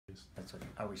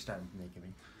are we starting to make it?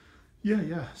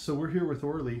 Yeah. So we're here with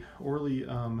Orly. Orly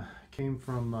came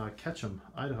from Ketchum,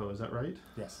 Idaho. Is that right?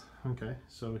 Yes. Okay.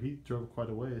 So he drove quite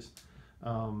a ways.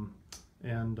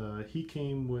 And he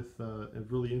came with a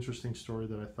really interesting story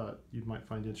that I thought you might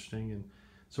find interesting. And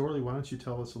so, Orly, why don't you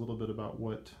tell us a little bit about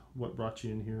what brought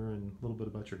you in here and a little bit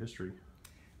about your history?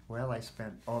 Well, I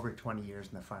spent over 20 years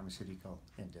in the pharmaceutical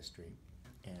industry,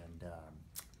 and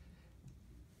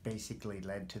basically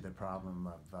led to the problem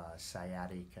of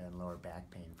sciatica and lower back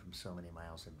pain from so many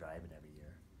miles of driving every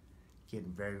year.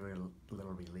 Getting very, very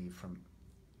little relief from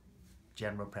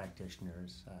general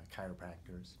practitioners,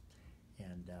 chiropractors,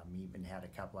 and even had a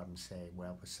couple of them say,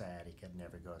 well, with sciatica, it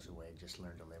never goes away, just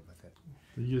learn to live with it.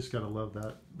 You just got to love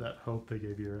that hope they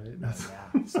gave you, right?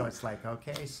 Yeah, so it's like,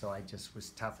 okay, so I just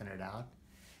was toughing it out,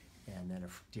 and then a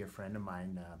dear friend of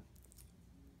mine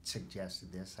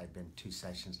suggested this. I've been 2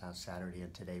 sessions now, Saturday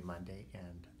and today, Monday,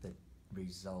 and the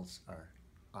results are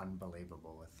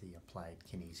unbelievable with the applied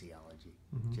kinesiology.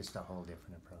 Just a whole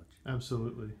different approach.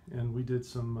 Absolutely. And we did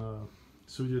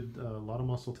so we did a lot of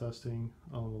muscle testing,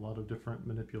 a lot of different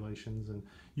manipulations, and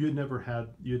you had never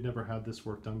had this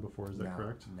work done before, is that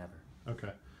correct? Never.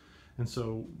 Okay. And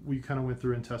so we kind of went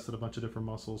through and tested a bunch of different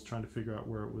muscles, trying to figure out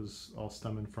where it was all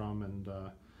stemming from, and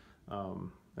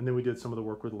then we did some of the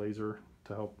work with laser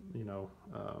to help,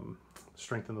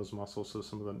 strengthen those muscles. So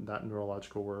some of that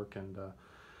neurological work, and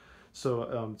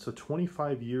so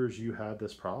 25 years you had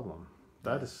this problem.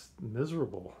 That is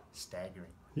miserable.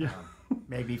 Staggering. Yeah.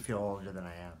 Made me feel older than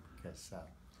I am, because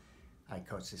I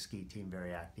coach the ski team,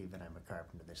 very active, and I'm a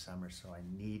carpenter this summer, so I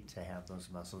need to have those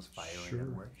muscles firing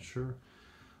and working. Sure.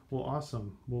 Well,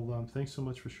 awesome. Well, thanks so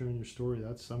much for sharing your story.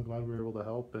 I'm glad we were able to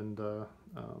help. And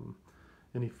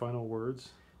any final words?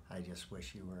 I just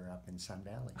wish you were up in Sun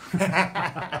Valley.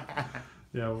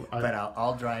 Yeah, but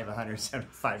I'll drive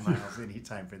 175 miles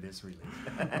anytime for this relief.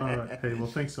 All right. Hey, well,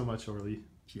 thanks so much, Orly.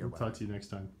 We'll talk to you next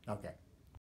time. Okay.